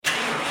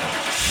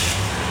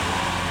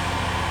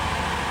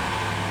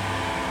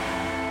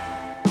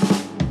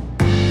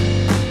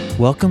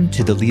Welcome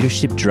to the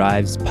Leadership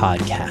Drives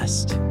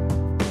podcast.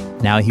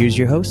 Now here's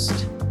your host,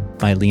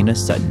 Mylena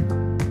Sutton.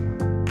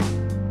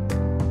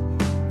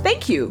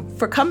 Thank you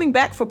for coming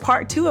back for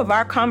part 2 of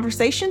our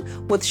conversation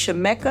with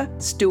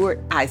Shemekka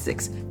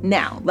Stewart-Isaacs.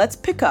 Now let's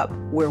pick up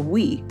where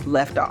we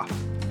left off.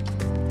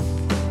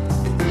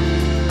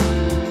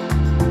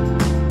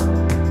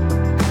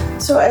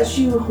 So as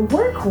you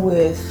work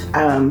with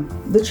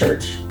the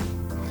church,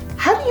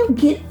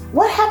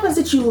 what happens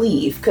that you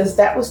leave? Because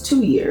that was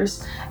 2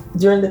 years.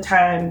 During the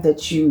time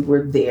that you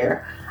were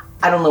there,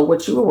 I don't know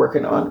what you were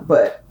working on,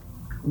 but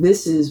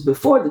this is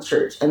before the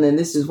church, and then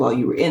this is while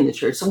you were in the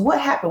church. So what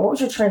happened? What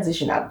was your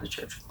transition out of the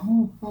church?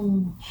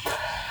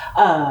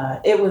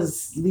 It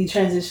was the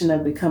transition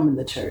of becoming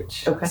the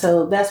church. Okay.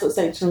 So that's what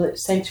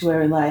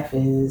sanctuary life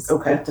is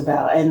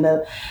about. And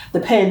the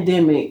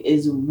pandemic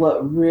is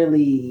what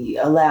really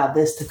allowed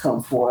this to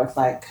come forth,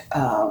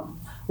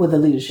 with a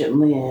leadership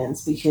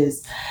lens,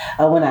 because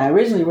when I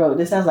originally wrote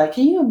this, I was like,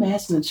 can you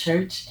imagine a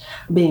church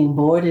being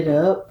boarded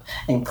up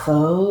and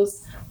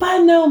closed? By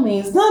no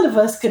means, none of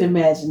us could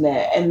imagine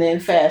that. And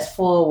then fast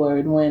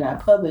forward, when I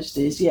published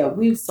this,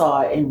 we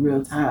saw it in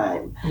real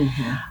time.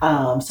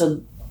 Mm-hmm.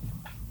 So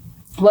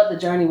what the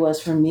journey was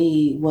for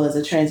me was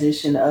a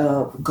transition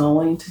of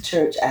going to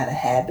church out of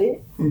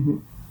habit, mm-hmm.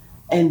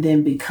 and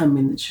then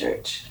becoming the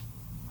church.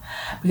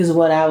 Because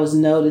what I was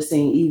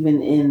noticing,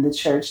 even in the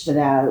church that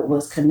I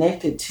was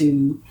connected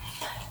to,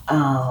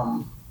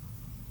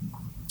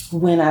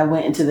 when I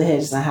went into the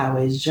Hedges and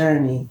Highways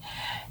journey,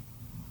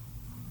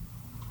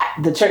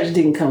 the church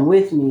didn't come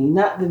with me.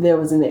 Not that there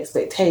was an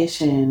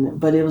expectation,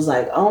 but it was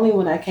like only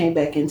when I came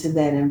back into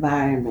that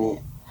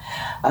environment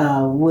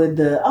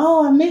would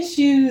I miss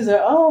you,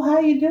 or, how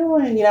you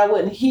doing? I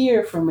wouldn't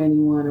hear from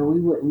anyone, or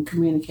we wouldn't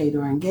communicate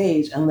or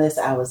engage unless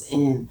I was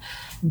in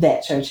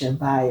that church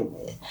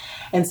environment.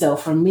 And so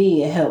for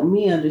me, it helped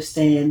me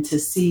understand to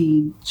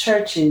see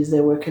churches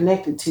that we're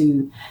connected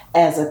to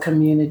as a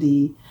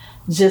community,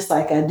 just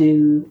like I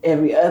do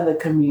every other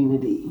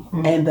community,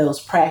 mm-hmm. and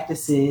those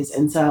practices.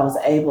 And so I was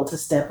able to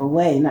step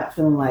away, not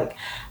feeling like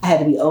I had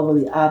to be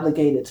overly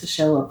obligated to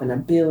show up in a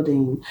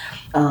building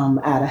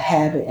out of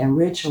habit and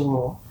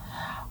ritual.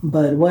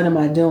 But what am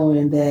I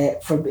doing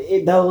that for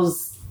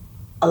those,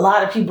 a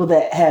lot of people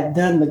that have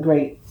done the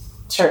great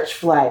church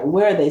flight,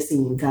 where are they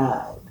seeing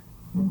God?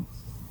 Mm-hmm.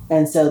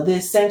 And so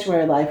this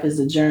sanctuary life is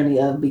a journey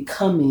of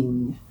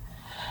becoming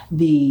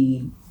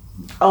the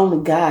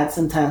only God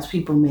sometimes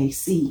people may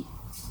see.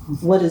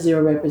 What is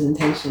your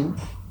representation?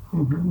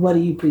 Mm-hmm. What are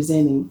you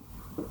presenting?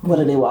 What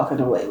are they walking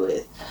away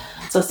with?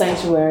 So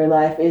sanctuary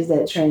life is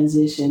that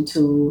transition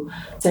to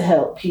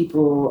help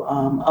people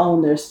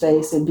own their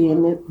space and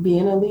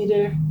being a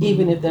leader,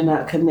 even if they're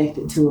not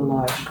connected to a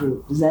large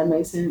group. Does that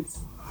make sense?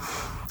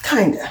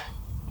 Kinda.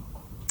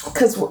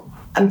 Because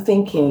I'm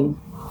thinking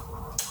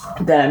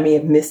that I may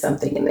have missed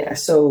something in there.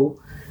 So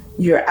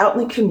you're out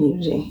in the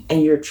community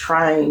and you're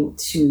trying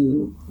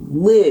to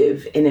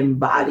live and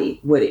embody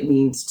what it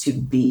means to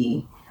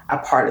be a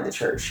part of the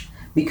church,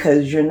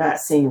 because you're not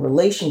seeing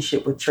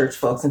relationship with church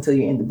folks until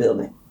you're in the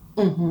building.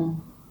 Mm-hmm.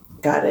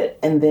 Got it.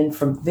 And then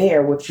from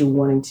there, what you're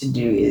wanting to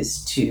do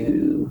is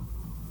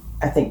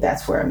I think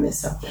that's where I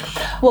missed something.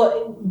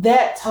 Well,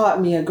 that taught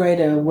me a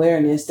greater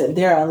awareness that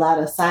there are a lot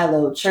of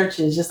siloed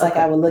churches, just like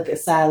I would look at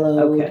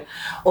siloed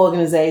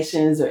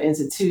organizations or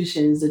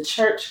institutions. The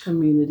church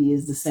community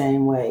is the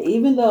same way.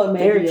 Even though it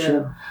may be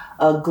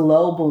a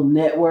global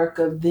network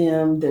of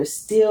them, they're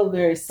still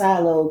very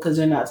siloed because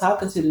they're not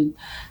talking to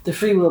the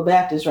Free Will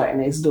Baptist right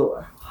next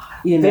door.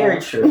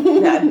 Very true.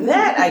 Now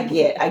that I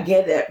get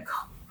that.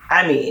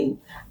 I mean,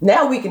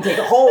 now we can take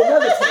a whole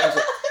other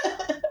tangent.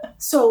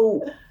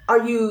 So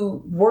are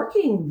you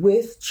working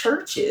with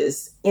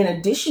churches in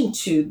addition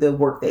to the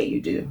work that you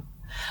do?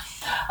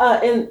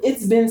 And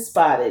it's been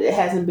spotted. It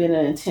hasn't been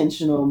an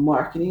intentional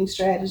marketing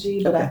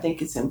strategy, but I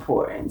think it's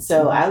important.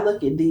 So I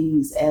look at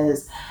these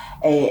as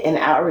an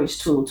outreach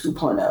tool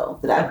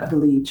 2.0 that I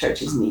believe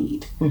churches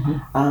need.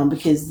 Mm-hmm.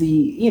 Because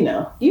you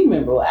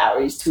remember what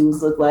outreach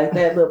tools look like,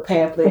 that little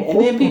pamphlet, and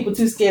then people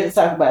too scared to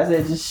talk about it, so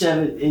they just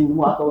shove it and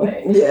walk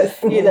away. Yes.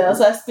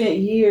 So I spent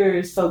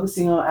years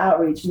focusing on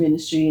outreach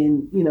ministry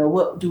and,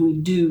 what do we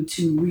do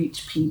to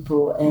reach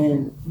people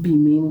and be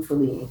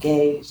meaningfully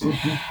engaged.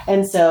 Mm-hmm.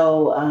 And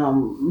so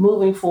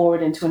moving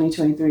forward in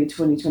 2023,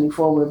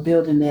 2024, we're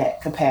building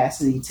that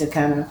capacity to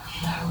kind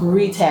of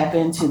re-tap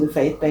into the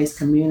faith-based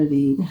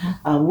community, mm-hmm.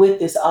 With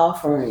this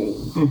offering,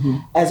 mm-hmm.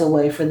 as a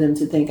way for them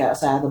to think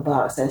outside the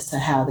box as to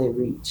how they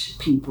reach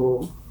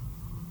people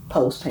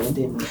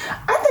post-pandemic.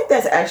 I think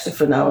that's actually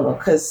phenomenal,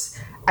 because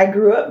I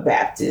grew up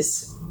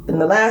Baptist. In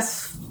the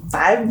last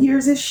 5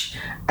 years-ish,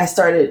 I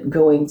started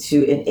going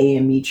to an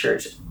AME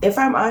church. If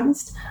I'm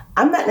honest,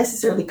 I'm not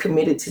necessarily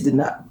committed to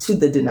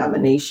the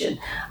denomination,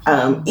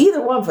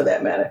 either one for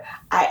that matter.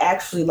 I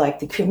actually like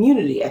the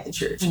community at the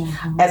church.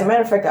 Mm-hmm. As a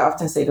matter of fact, I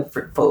often say to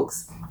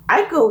folks,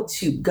 I go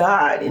to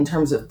God in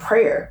terms of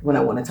prayer when I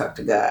want to talk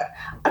to God.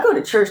 I go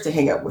to church to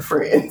hang out with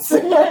friends.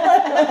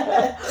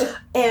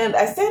 And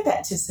I said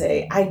that to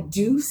say, I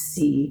do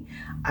see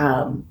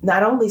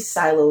not only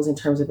silos in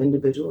terms of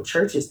individual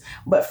churches,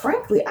 but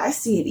frankly, I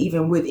see it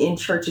even within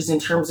churches in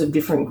terms of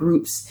different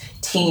groups,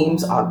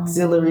 teams,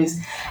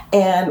 auxiliaries.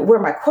 And where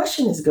my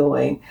question is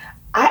going,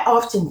 I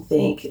often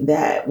think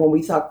that when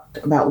we talk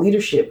about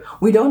leadership,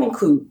 we don't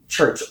include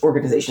church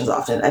organizations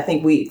often. I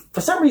think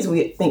for some reason,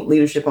 we think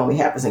leadership only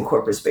happens in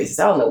corporate spaces.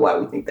 I don't know why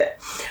we think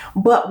that.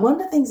 But one of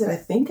the things that I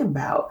think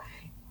about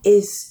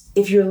is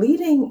if you're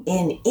leading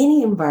in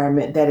any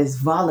environment that is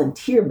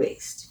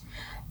volunteer-based,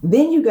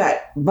 then you got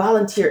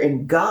volunteer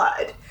in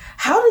God.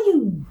 How do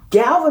you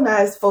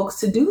galvanize folks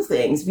to do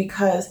things?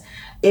 Because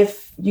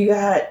if you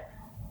got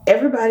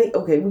everybody,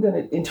 okay, we're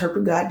going to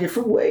interpret God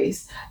different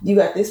ways. You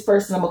got this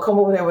person, I'm going to come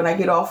over there when I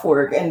get off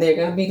work and they're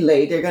going to be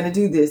late. They're going to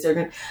do this.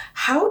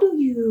 How do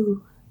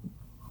you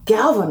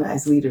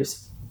galvanize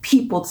leaders,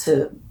 people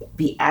to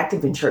be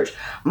active in church?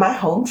 My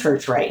home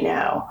church right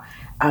now,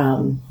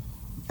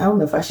 I don't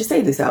know if I should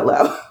say this out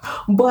loud,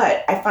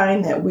 but I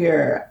find that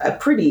we're a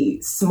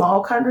pretty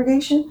small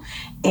congregation.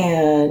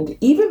 And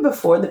even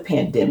before the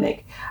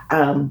pandemic,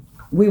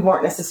 we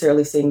weren't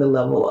necessarily seeing the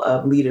level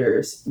of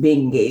leaders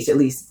being engaged, at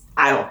least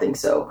I don't think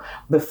so,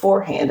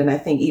 beforehand. And I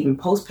think even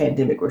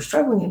post-pandemic, we're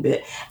struggling a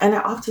bit. And I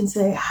often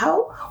say,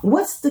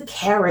 what's the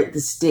carrot,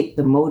 the stick,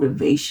 the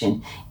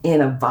motivation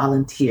in a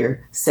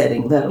volunteer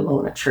setting, let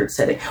alone a church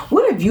setting?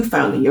 What have you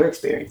found in your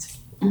experience?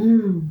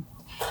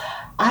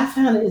 I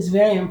found it's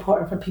very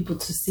important for people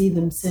to see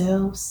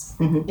themselves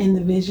in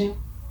the vision.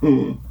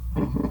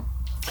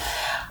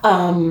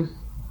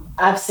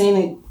 I've seen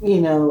it,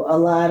 a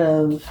lot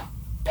of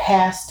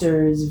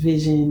pastor's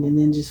vision and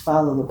then just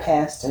follow the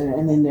pastor,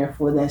 and then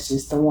therefore that's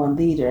just the one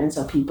leader, and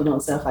so people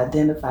don't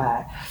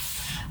self-identify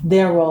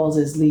their roles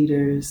as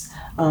leaders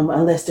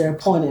unless they're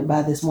appointed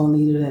by this one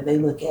leader that they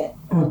look at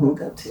or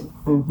look up to.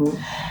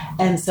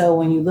 And so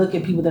when you look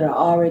at people that are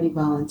already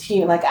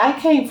volunteering, like I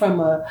came from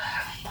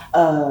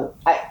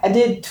I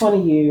did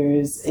 20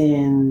 years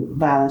in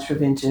violence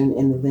prevention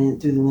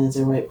through the lens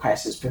of rape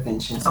crisis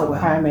prevention, so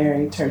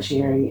primary,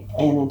 tertiary,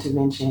 and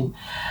intervention.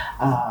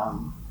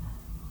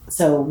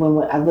 So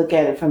when I look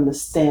at it from the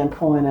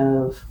standpoint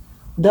of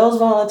those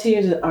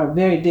volunteers are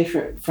very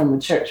different from a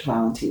church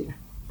volunteer.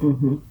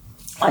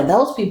 Like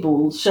those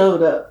people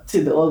showed up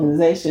to the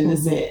organization and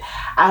said,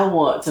 I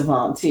want to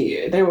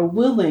volunteer. They were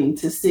willing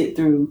to sit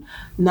through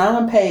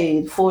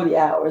non-paid 40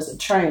 hours of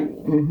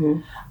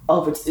training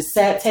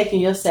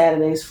taking your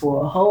Saturdays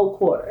for a whole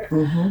quarter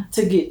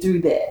to get through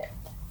that.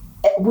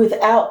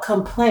 Without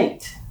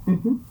complaint,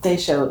 they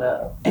showed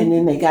up. And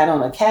then they got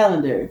on a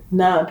calendar,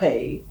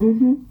 non-paid,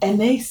 and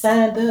they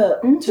signed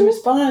up to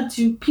respond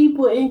to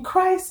people in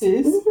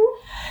crisis.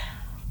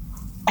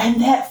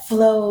 And that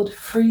flowed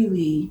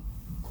freely.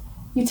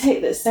 You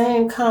take the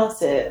same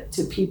concept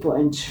to people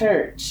in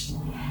church,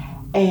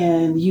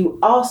 and you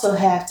also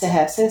have to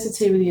have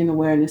sensitivity and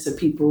awareness of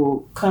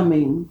people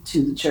coming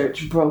to the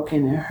church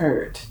broken and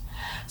hurt.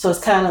 So it's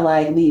kind of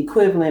like the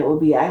equivalent would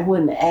be, I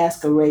wouldn't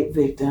ask a rape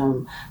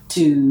victim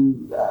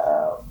to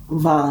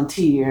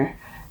volunteer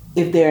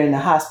if they're in the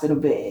hospital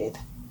bed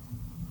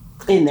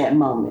in that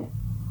moment,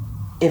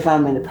 if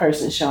I'm in the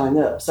person showing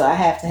up. So I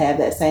have to have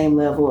that same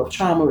level of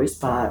trauma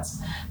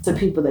response to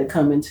people that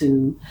come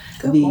into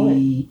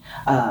the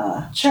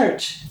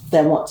church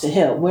that want to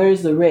help.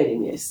 Where's the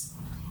readiness?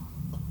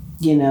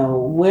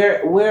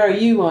 Where are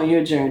you on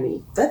your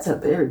journey? That's a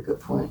very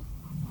good point.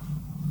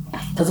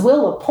 Because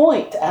we'll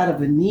appoint out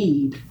of a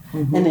need,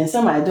 and then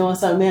somebody doing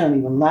something they don't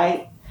even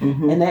like,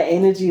 and that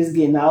energy is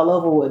getting all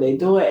over what they're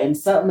doing, and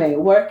something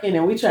ain't working,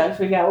 and we try to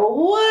figure out, well,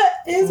 what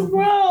is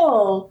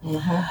wrong?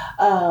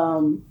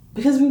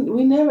 Because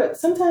we never,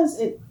 sometimes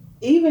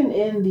even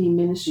in the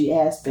ministry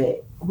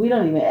aspect, we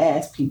don't even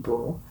ask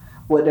people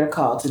what they're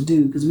called to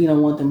do because we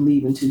don't want them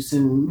leaving too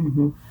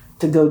soon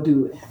to go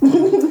do it.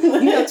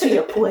 To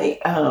your point,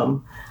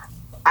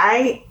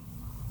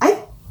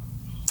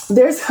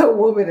 there's a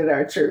woman in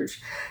our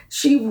church.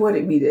 She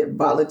wanted me to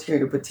volunteer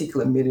in a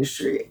particular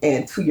ministry.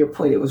 And to your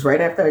point, it was right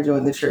after I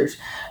joined the church.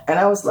 And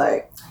I was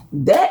like,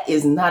 that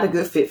is not a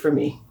good fit for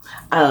me.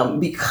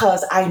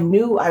 Because I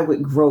knew I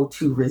would grow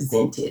to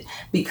resent it.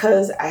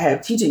 Because I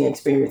have teaching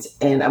experience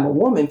and I'm a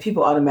woman,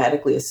 people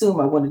automatically assume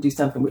I want to do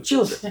something with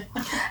children.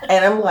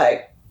 And I'm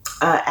like,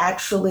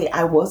 actually,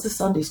 I was a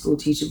Sunday school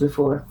teacher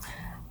before.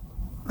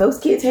 Those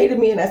kids hated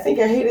me and I think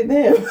I hated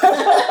them.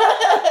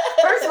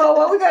 First of all,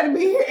 well, we got to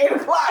be here 8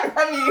 o'clock.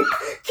 I mean,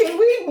 can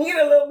we meet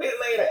a little bit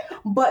later?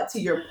 But to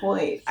your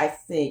point, I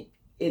think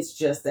it's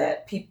just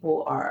that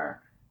people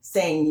are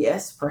saying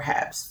yes,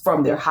 perhaps,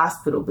 from their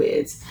hospital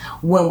beds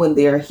when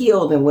they're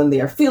healed and when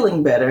they're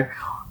feeling better,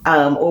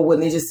 or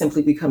when they just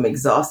simply become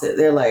exhausted.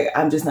 They're like,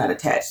 I'm just not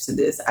attached to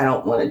this. I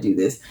don't want to do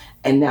this.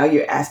 And now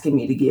you're asking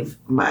me to give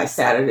my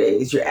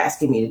Saturdays. You're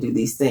asking me to do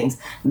these things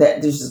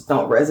that just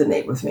don't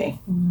resonate with me.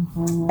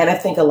 And I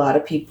think a lot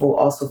of people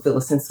also feel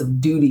a sense of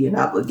duty and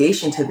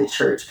obligation to the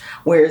church,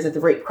 whereas at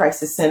the Rape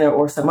Crisis Center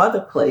or some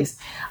other place,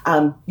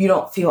 you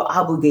don't feel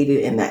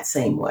obligated in that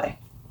same way.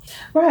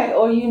 Right.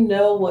 Or you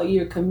know what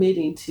you're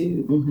committing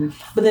to,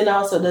 but then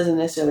also doesn't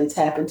necessarily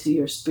tap into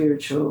your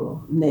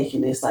spiritual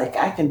nakedness. Like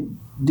I can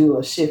do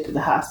a shift at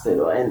the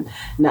hospital and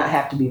not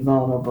have to be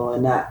vulnerable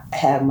and not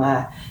have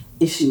my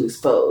issue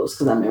exposed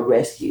because I'm in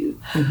rescue.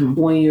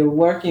 When you're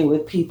working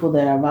with people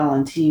that are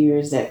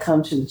volunteers that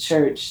come to the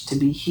church to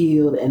be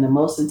healed, and the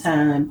most of the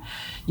time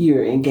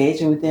you're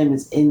engaging with them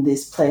is in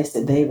this place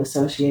that they've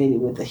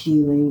associated with the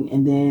healing.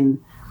 And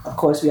then of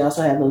course we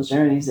also have those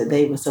journeys that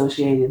they've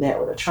associated that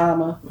with a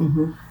trauma.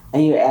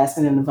 And you're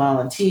asking them to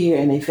volunteer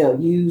and they felt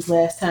used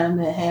last time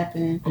that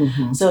happened.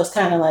 So it's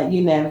kind of like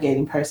you're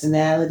navigating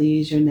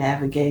personalities, you're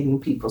navigating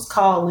people's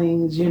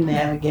callings, you're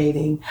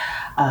navigating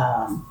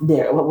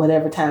their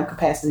whatever time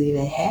capacity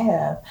they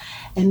have.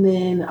 And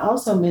then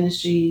also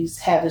ministries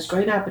have this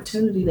great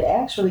opportunity to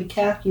actually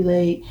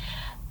calculate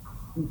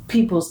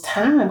people's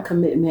time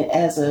commitment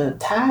as a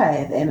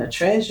tithe and a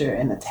treasure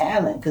and a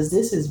talent, because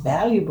this is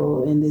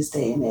valuable in this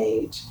day and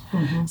age.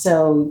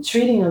 So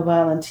treating a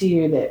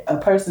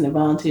person that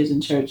volunteers in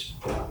church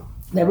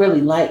that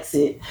really likes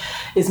it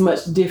is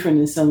much different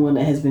than someone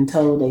that has been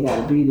told they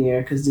got to be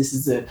there because this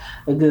is a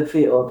good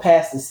fit, or a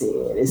pastor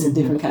said. It's a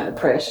different kind of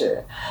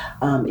pressure.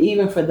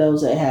 Even for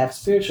those that have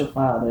spiritual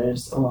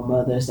fathers or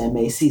mothers that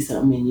may see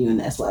something in you and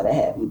that's why they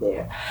have you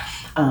there.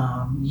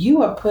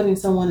 You are putting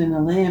someone in a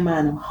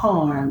landmine of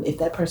harm if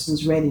that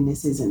person's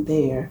readiness isn't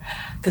there,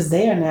 because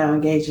they are now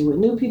engaging with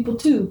new people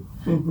too.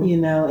 You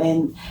know,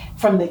 and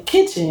from the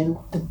kitchen,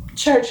 the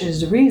church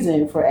is the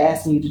reason for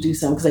asking you to do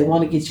something, because they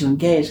want to get you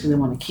engaged, because they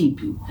want to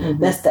keep you.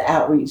 That's the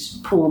outreach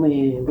pull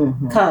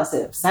in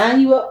concept. Sign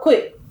you up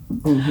quick.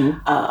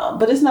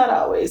 But it's not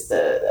always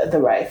the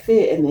right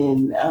fit, and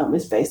then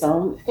it's based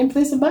on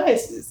implicit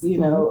biases, you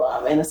know,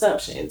 and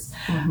assumptions.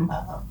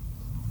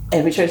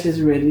 Every church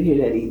isn't ready to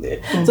hear that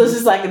either. So it's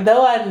just like,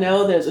 though I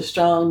know there's a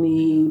strong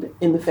need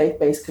in the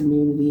faith-based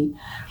community,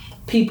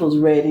 people's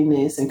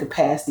readiness and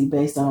capacity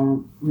based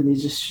on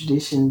religious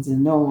traditions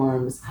and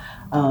norms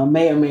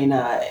may or may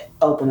not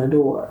open a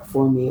door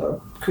for me or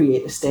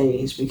create a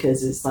stage,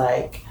 because it's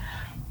like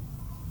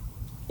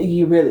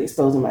you're really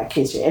exposing my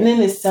kitchen. And then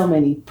there's so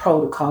many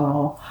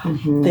protocol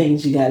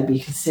things you got to be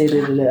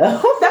considerate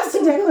of. That's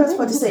exactly what I was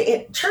about to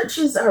say.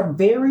 Churches are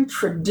very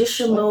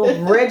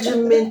traditional,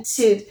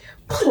 regimented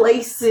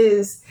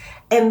places.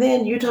 And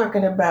then you're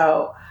talking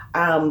about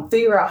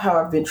figure out how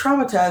I've been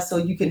traumatized so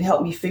you can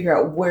help me figure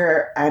out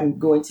where I'm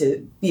going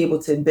to be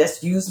able to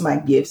best use my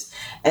gifts.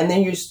 And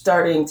then you're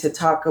starting to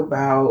talk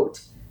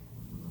about,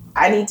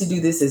 I need to do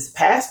this as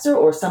pastor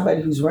or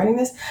somebody who's running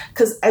this.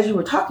 Because as you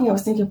were talking, I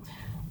was thinking,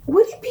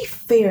 would it be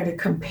fair to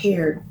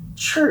compare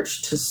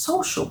church to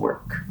social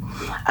work?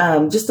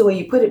 Just the way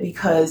you put it,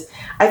 because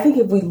I think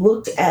if we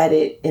looked at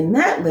it in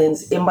that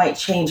lens, it might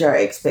change our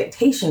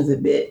expectations a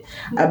bit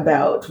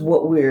about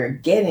what we're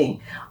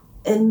getting.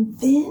 And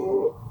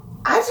then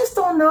I just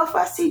don't know if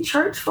I see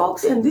church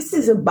folks, and this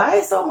is a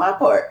bias on my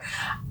part,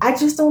 I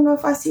just don't know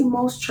if I see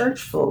most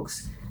church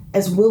folks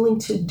as willing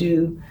to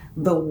do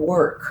the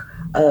work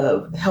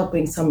of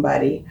helping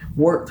somebody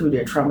work through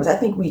their traumas. I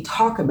think we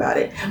talk about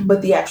it,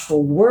 but the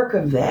actual work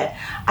of that,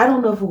 I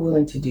don't know if we're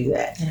willing to do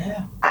that.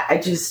 Yeah.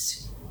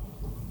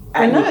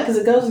 I'm not, because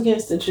it goes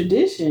against the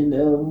tradition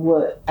of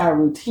what our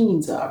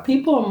routines are.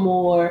 People are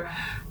more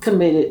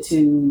committed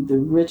to the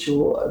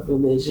ritual of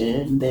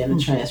religion than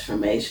the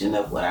transformation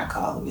of what our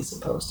calling is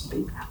supposed to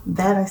be.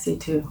 That I see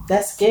too.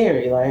 That's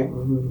scary. Like,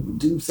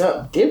 do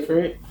something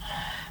different.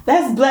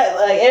 That's black.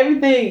 Like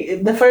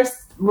everything, the first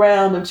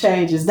round of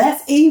changes,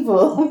 that's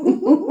evil.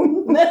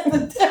 That's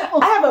the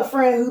devil. I have a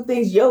friend who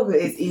thinks yoga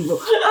is evil.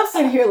 I'm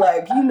sitting here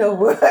like, you know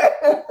what?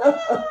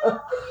 Yes.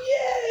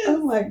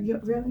 I'm like,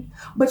 really?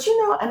 But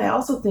you know, and I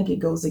also think it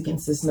goes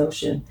against this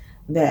notion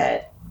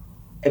that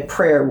a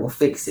prayer will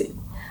fix it.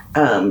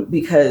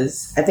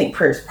 Because I think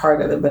prayer is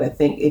part of it, but I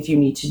think if you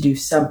need to do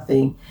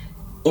something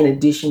in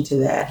addition to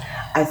that,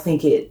 I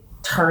think it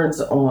turns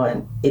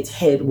on its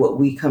head what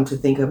we come to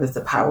think of as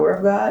the power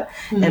of God.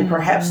 And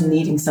perhaps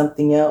needing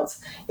something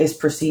else is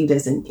perceived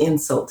as an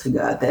insult to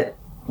God, that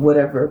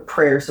whatever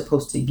prayer is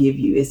supposed to give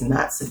you is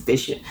not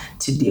sufficient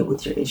to deal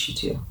with your issue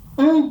too.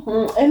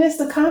 And it's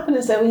the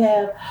confidence that we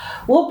have.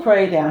 We'll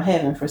pray down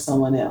heaven for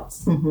someone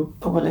else.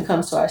 But when it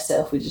comes to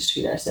ourselves, we just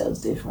treat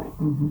ourselves different.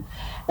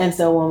 And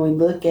so when we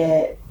look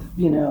at,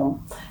 you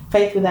know,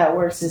 faith without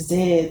works is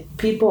dead,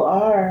 people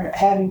are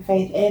having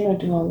faith and are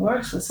doing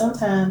works, but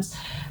sometimes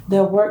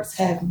their works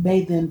have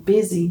made them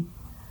busy,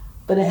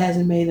 but it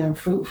hasn't made them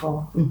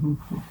fruitful.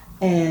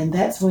 And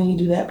that's when you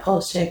do that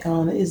pulse check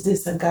on, is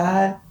this a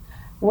God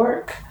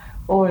work?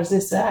 Or is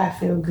this a I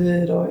feel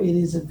good, or it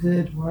is a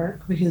good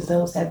work? Because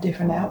those have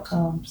different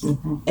outcomes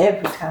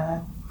every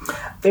time.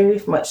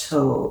 Very much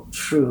so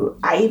true.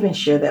 I even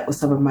share that with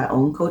some of my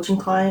own coaching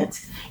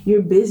clients.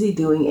 You're busy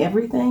doing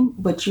everything,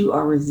 but you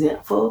are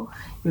resentful.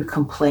 You're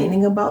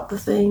complaining about the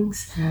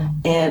things.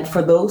 And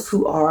for those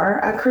who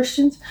are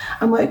Christians,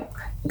 I'm like,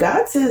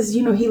 God says,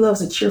 you know, he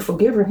loves a cheerful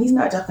giver. And he's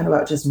not talking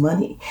about just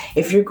money.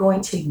 If you're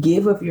going to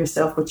give of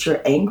yourself, but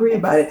you're angry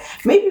about it,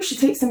 maybe you should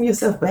take some of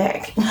yourself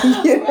back. You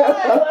know?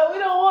 Right, like, we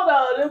don't want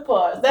all of them good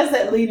parts. That's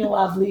that leading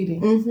while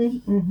bleeding.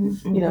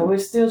 You know, we're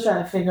still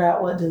trying to figure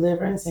out what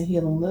deliverance and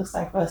healing looks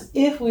like for us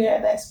if we're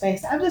at that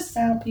space. I've just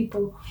found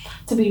people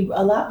to be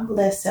a lot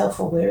less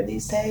self-aware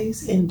these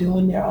days in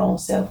doing their own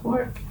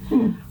self-work,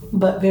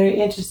 but very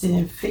interested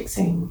in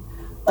fixing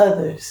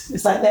others.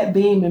 It's like that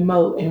beam and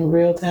moat in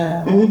real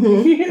time. Why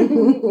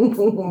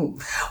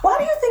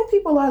do you think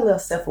people are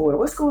less self-aware?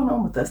 What's going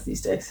on with us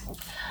these days?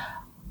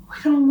 We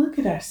don't look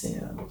at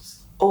ourselves.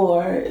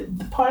 Or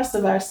the parts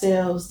of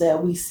ourselves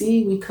that we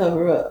see, we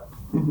cover up.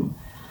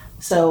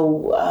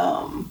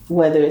 So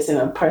whether it's in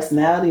a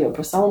personality or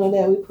persona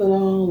that we put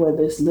on,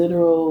 whether it's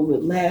literal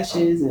with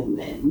lashes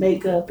and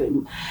makeup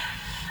and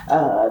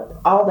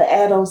all the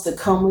add-ons that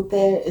come with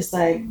that, it's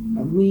like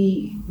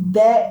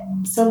that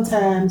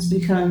sometimes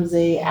becomes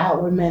a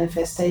outward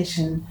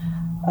manifestation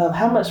of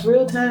how much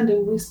real time do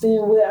we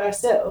spend with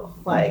ourselves.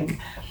 Like,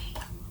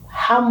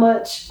 how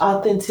much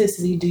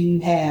authenticity do you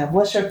have?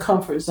 What's your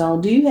comfort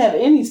zone? Do you have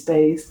any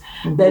space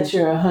that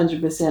you're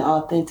 100%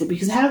 authentic?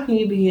 Because how can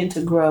you begin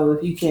to grow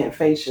if you can't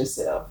face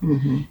yourself?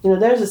 You know,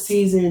 there's a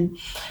season,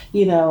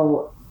 you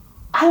know,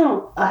 I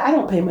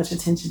don't pay much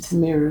attention to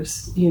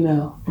mirrors, you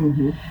know.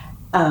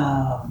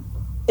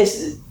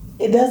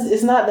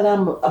 It's not that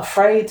I'm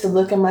afraid to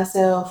look at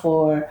myself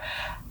or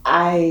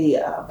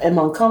I am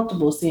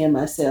uncomfortable seeing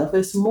myself.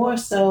 It's more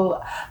so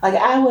like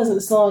I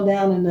wasn't slowing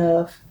down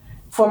enough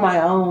for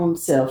my own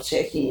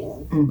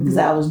self-check-in because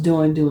I was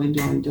doing.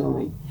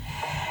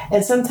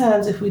 And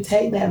sometimes if we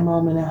take that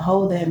moment and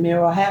hold that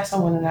mirror or have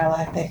someone in our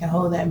life that can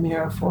hold that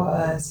mirror for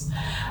us,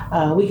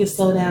 we can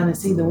slow down and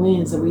see the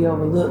wins that we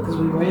overlook because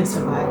we were in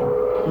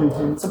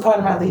survival. So part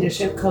of my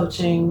leadership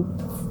coaching,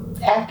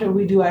 after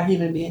we do our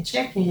human being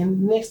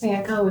check-in, the next thing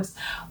I go is,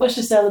 what's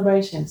your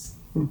celebrations?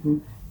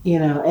 You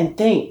know, and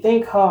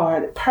think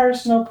hard,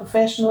 personal,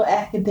 professional,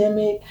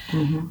 academic.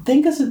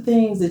 Think of some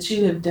things that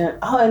you have done.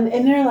 Oh, and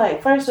they're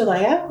like, first they're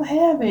like, I don't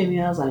have any.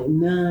 And I was like,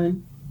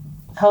 none.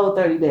 Whole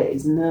 30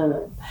 days,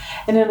 none.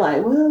 And they're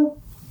like,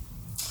 well,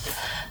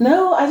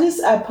 no,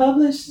 I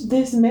published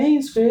this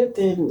manuscript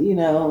and, you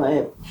know,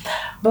 like,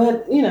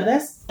 but, you know,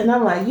 and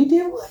I'm like, you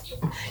did what?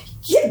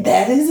 Yeah,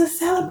 that is a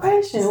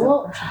celebration.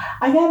 Well,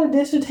 I got a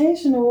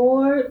dissertation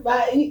award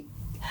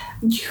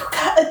you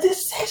got a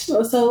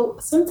dissertation. So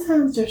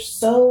sometimes they're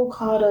so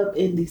caught up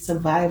in the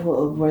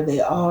survival of where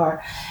they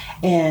are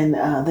and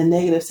the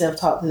negative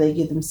self-talk that they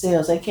give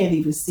themselves, they can't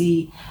even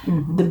see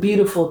the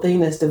beautiful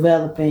thing that's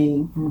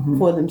developing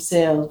for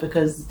themselves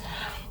because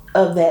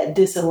of that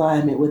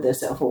disalignment with their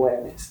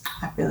self-awareness.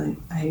 I feel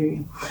you. I hear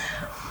you.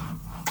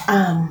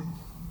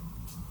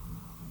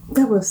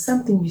 There was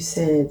something you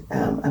said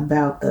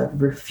about the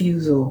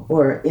refusal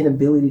or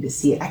inability to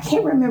see it. I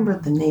can't remember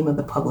the name of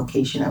the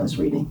publication I was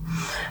reading,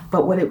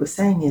 but what it was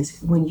saying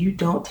is when you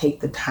don't take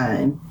the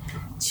time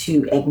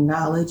to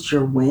acknowledge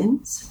your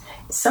wins,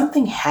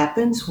 something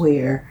happens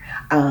where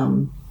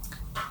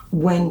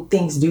when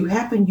things do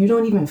happen, you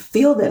don't even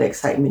feel that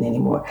excitement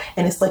anymore.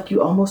 And it's like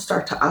you almost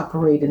start to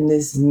operate in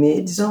this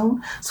mid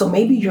zone. So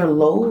maybe your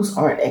lows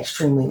aren't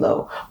extremely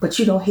low, but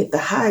you don't hit the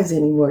highs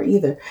anymore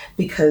either,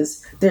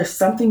 because there's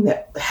something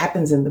that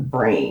happens in the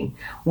brain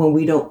when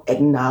we don't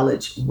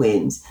acknowledge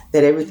wins,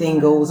 that everything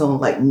goes on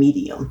like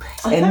medium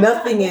and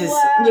nothing is,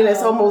 you know,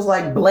 it's almost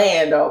like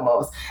bland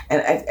almost.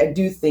 And I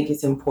do think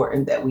it's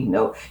important that we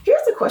know.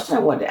 Here's the question I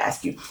wanted to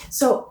ask you.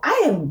 So I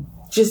am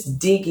just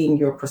digging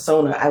your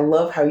persona. I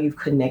love how you've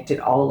connected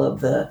all of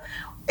the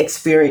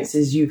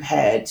experiences you've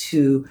had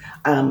to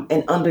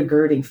an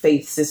undergirding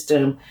faith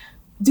system.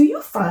 Do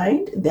you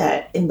find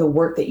that in the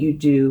work that you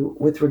do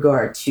with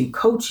regard to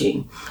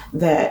coaching,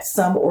 that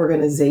some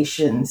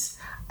organizations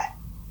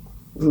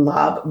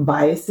lob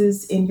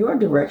biases in your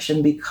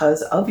direction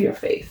because of your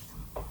faith?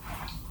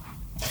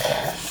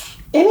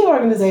 Any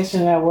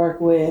organization that I work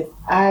with,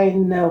 I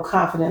know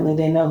confidently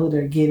they know who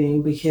they're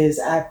getting because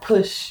I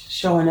push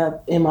showing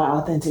up in my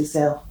authentic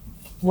self,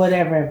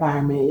 whatever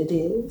environment it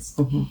is.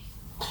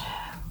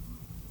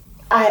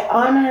 I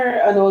honor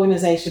an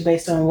organization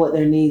based on what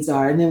their needs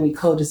are, and then we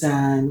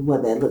co-design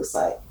what that looks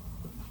like.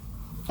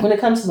 When it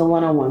comes to the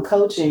one-on-one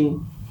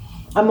coaching,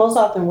 I'm most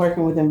often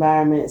working with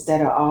environments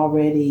that are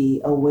already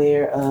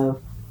aware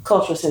of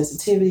cultural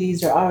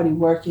sensitivities. They're already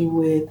working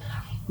with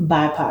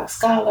BIPOC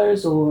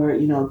scholars or,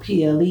 you know,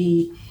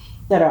 PLE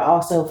that are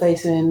also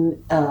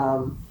facing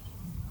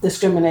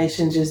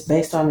discrimination just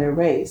based on their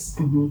race.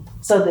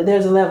 So that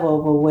there's a level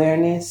of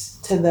awareness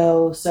to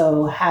those.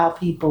 So how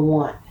people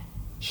want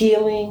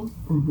healing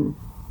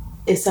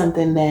is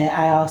something that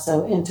I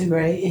also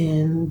integrate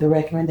in the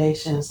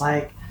recommendations.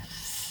 Like,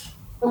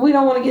 we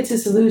don't want to get to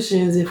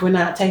solutions if we're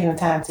not taking the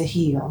time to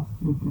heal.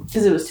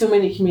 Because it was too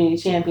many community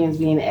champions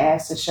being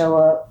asked to show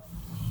up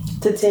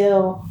to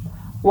tell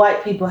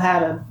white people how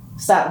to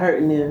stop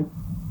hurting them.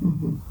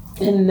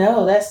 And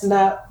no, this is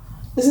not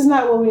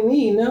what we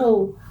need.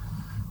 No,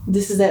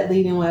 this is that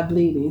leading while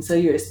bleeding. So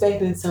you're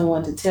expecting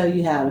someone to tell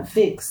you how to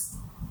fix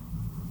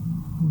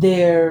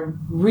their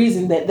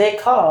reason that they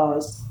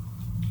caused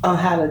on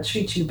how to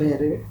treat you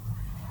better.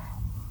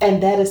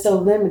 And that is so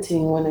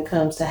limiting when it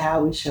comes to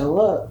how we show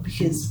up,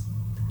 because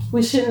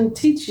we shouldn't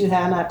teach you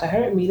how not to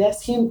hurt me.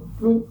 That's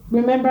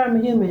remember, I'm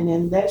a human,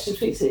 and that should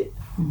fix it.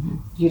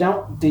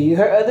 Do you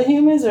hurt other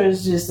humans, or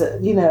is just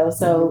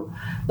so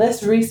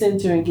let's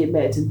recenter and get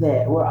back to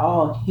that. We're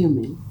all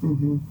human.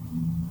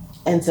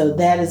 And so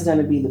that is going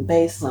to be the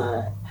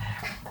baseline.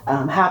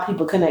 How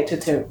people connect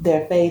to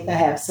their faith. I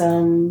have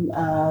some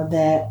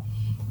that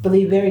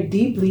believe very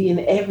deeply in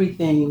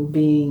everything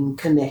being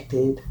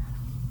connected.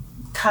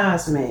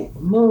 Cosmic,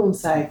 moon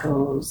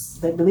cycles.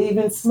 They believe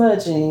in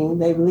smudging.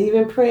 They believe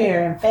in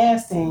prayer and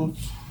fasting.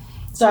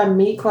 So I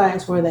meet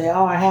clients where they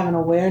are, have an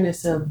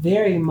awareness of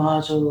various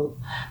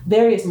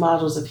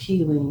modules of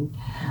healing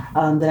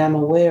that I'm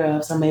aware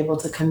of. So I'm able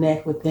to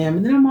connect with them.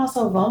 And then I'm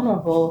also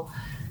vulnerable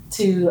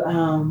to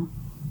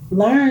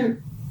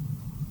learn,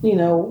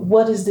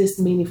 what is this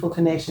meaningful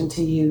connection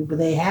to you? But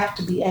they have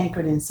to be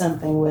anchored in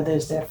something, whether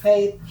it's their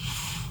faith,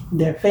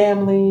 their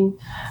family,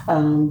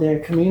 their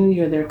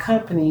community, or their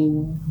company.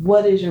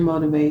 What is your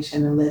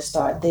motivation? And let's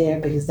start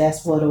there, because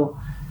that's what'll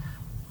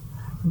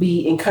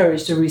be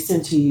encouraged to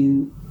recenter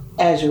you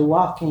as you're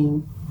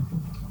walking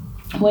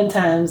when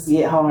times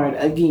get hard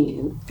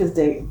again, because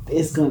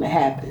it's going to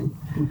happen.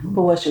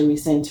 But what's your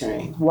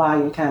recentering?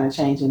 While you're kind of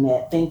changing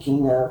that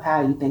thinking of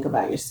how you think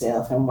about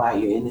yourself and why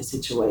you're in this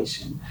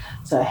situation.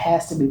 So it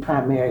has to be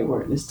primary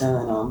work that's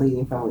done on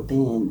leading from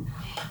within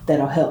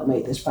that'll help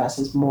make this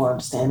process more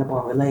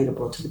understandable and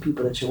relatable to the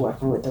people that you're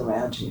working with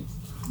around you.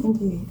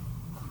 Indeed.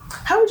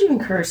 How would you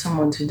encourage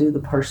someone to do the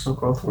personal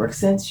growth work?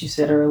 Since you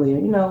said earlier,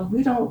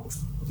 we don't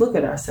look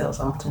at ourselves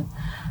often.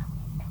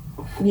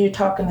 You're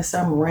talking to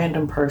some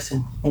random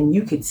person and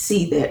you could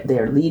see that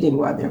they're leading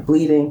while they're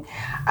bleeding.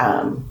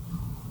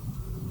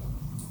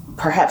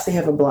 Perhaps they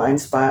have a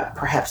blind spot.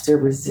 Perhaps they're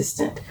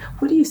resistant.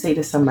 What do you say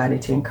to somebody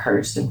to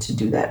encourage them to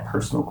do that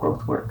personal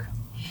growth work?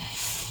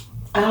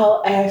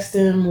 I'll ask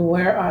them,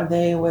 where are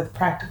they with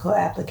practical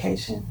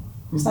application?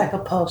 It's like a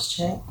pulse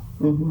check.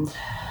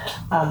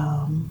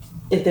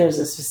 If there's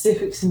a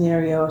specific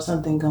scenario or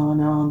something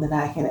going on, that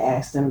I can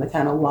ask them to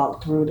kind of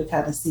walk through to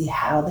kind of see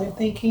how they're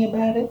thinking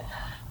about it.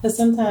 Because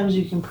sometimes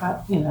you can,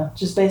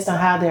 just based on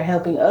how they're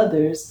helping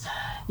others,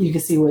 you can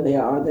see where they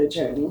are on their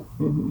journey.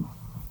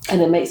 And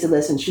it makes it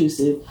less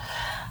intrusive.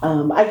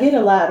 I get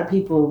a lot of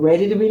people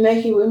ready to be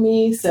naked with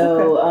me,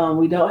 so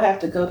we don't have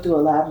to go through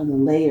a lot of the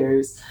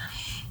layers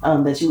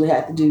that you would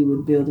have to do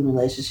with building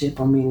relationship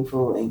or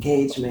meaningful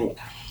engagement.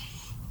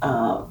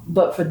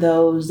 But for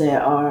those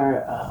that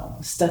are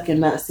stuck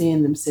in not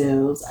seeing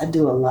themselves, I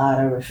do a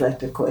lot of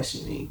reflective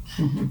questioning,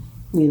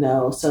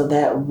 so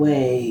that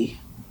way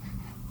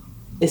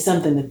it's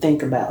something to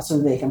think about so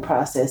they can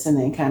process and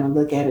then kind of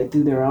look at it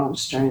through their own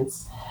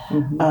strengths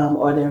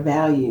or their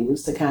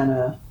values to kind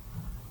of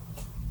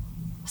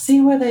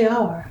see where they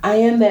are. I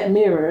am that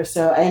mirror,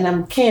 and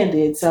I'm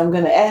candid, so I'm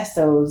going to ask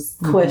those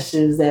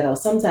questions that'll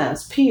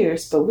sometimes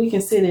pierce, but we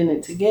can sit in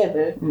it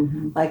together.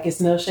 Like it's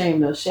no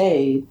shame, no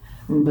shade.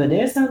 But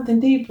there's something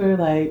deeper,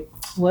 like,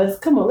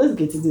 come on, let's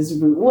get to this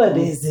root. What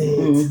is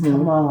it?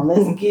 Come on,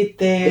 let's get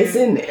there. It's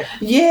in there.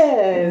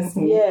 Yes,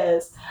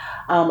 yes.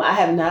 I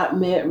have not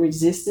met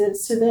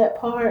resistance to that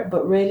part,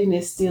 but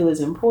readiness still is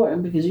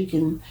important, because you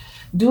can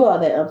do all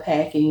that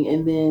unpacking,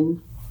 and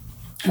then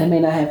they may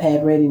not have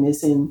had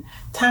readiness in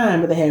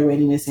time, but they had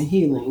readiness in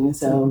healing. And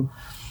so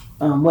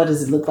what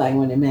does it look like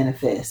when it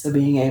manifests? So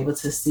being able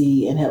to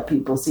see and help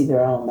people see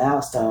their own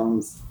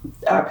milestones,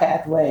 our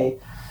pathway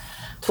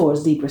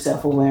towards deeper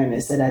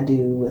self-awareness that I do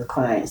with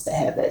clients that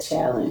have that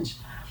challenge.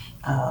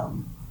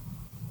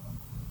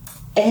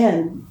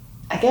 And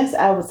I guess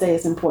I would say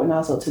it's important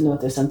also to know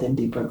if there's something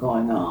deeper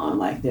going on.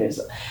 Like there's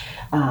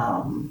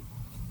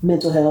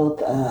mental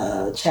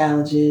health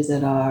challenges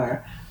that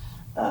are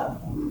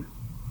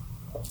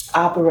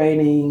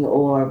operating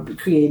or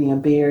creating a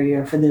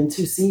barrier for them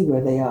to see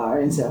where they are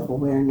in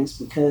self-awareness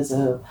because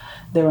of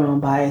their own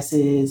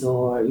biases,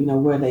 or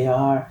where they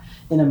are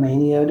in a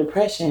mania or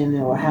depression,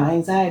 or how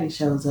anxiety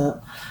shows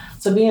up.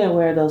 So being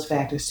aware of those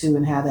factors too,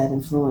 and how that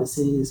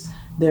influences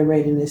their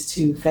readiness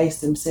to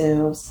face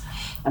themselves.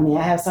 I mean,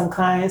 I have some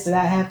clients that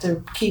I have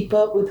to keep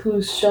up with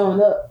who's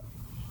showing up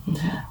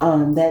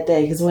that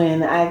day, because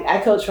when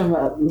I coach from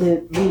a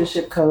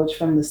leadership coach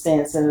from the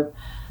stance of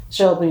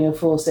show up in your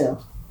full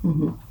self.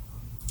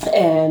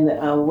 And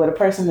with a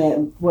person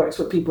that works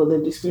with people with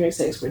lived experience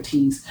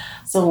expertise,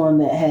 someone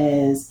that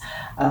has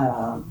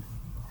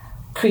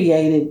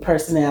created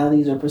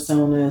personalities or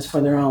personas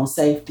for their own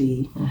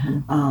safety,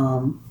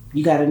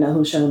 you got to know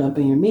who's showing up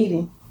in your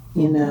meeting,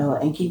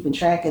 and keeping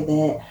track of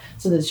that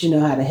so that you know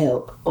how to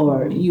help,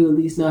 or you at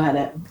least know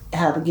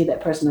how to give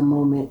that person a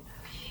moment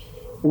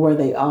where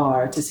they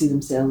are to see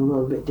themselves a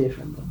little bit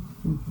differently.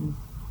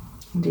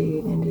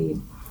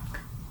 Indeed.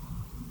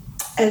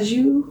 As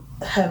you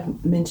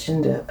have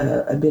mentioned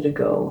a bit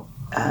ago,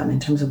 in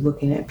terms of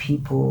looking at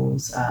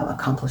people's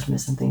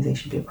accomplishments and things they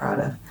should be proud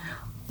of,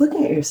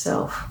 looking at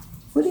yourself,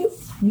 what are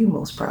you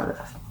most proud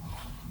of?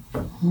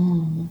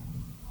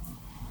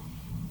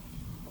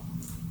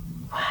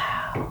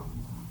 Wow.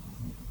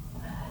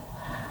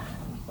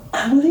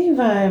 I believe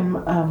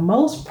I'm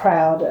most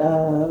proud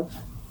of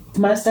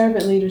my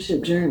servant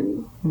leadership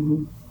journey.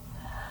 Mm-hmm.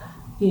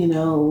 You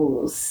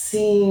know,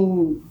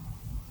 seeing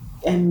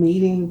and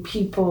meeting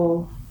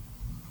people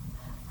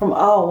from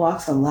all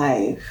walks of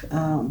life,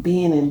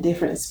 being in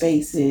different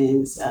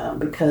spaces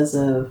because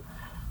of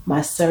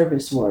my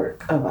service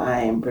work of I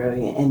Am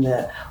Brilliant, and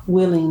the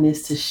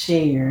willingness to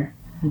share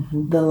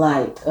the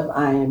light of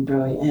I Am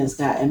Brilliant has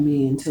gotten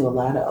me into a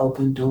lot of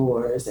open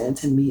doors and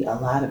to meet a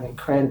lot of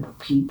incredible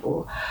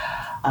people.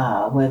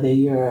 Whether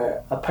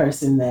you're a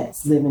person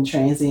that's living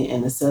transient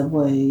in the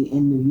subway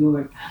in New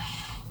York,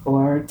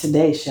 or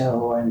Today Show,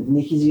 or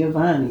Nikki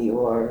Giovanni,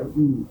 or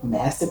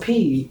Master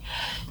P,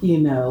 you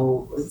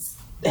know,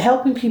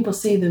 helping people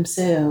see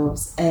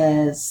themselves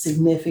as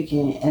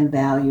significant and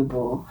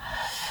valuable.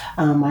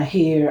 I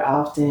hear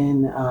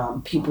often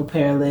people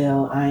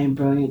parallel I am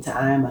brilliant to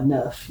I am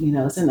enough. You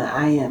know, it's in the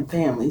I am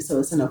family, so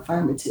it's an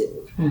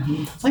affirmative.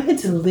 So I get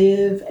to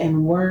live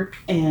and work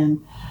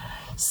and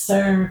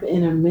serve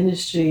in a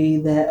ministry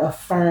that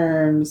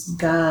affirms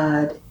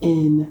God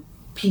in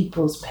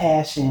people's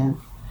passion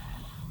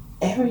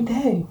every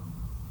day.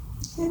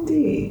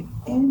 Indeed,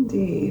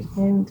 indeed,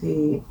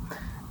 indeed.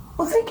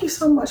 Well, thank you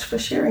so much for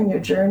sharing your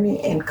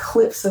journey and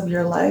clips of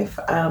your life.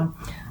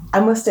 I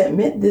must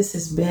admit, this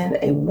has been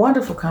a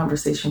wonderful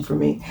conversation for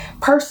me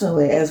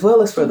personally, as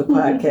well as for the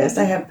podcast.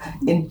 I have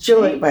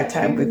enjoyed my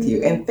time with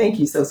you, and thank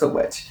you so, so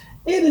much.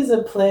 It is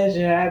a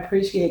pleasure. I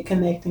appreciate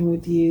connecting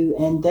with you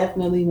and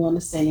definitely want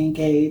to stay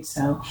engaged.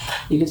 So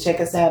you can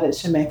check us out at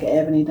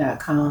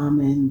ShemekkaEbony.com,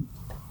 and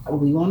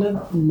we want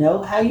to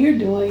know how you're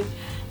doing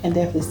and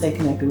definitely stay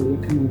connected with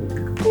your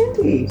community.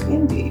 Indeed,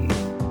 indeed.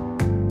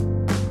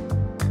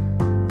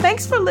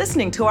 Thanks for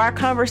listening to our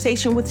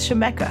conversation with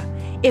Shemekka.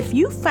 If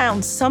you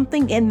found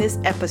something in this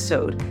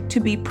episode to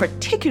be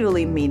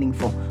particularly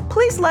meaningful,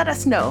 please let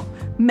us know.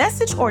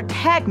 Message or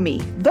tag me,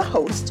 the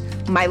host,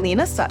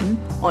 Mylena Sutton,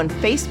 on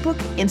Facebook,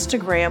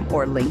 Instagram,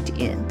 or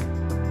LinkedIn.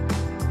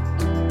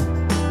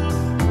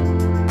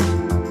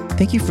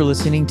 Thank you for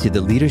listening to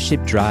the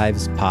Leadership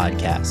Drives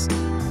podcast.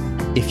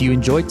 If you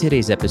enjoyed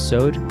today's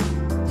episode,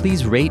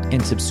 please rate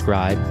and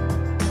subscribe,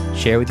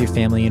 share with your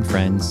family and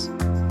friends,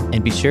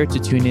 and be sure to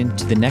tune in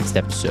to the next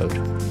episode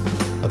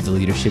of the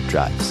Leadership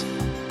Drives.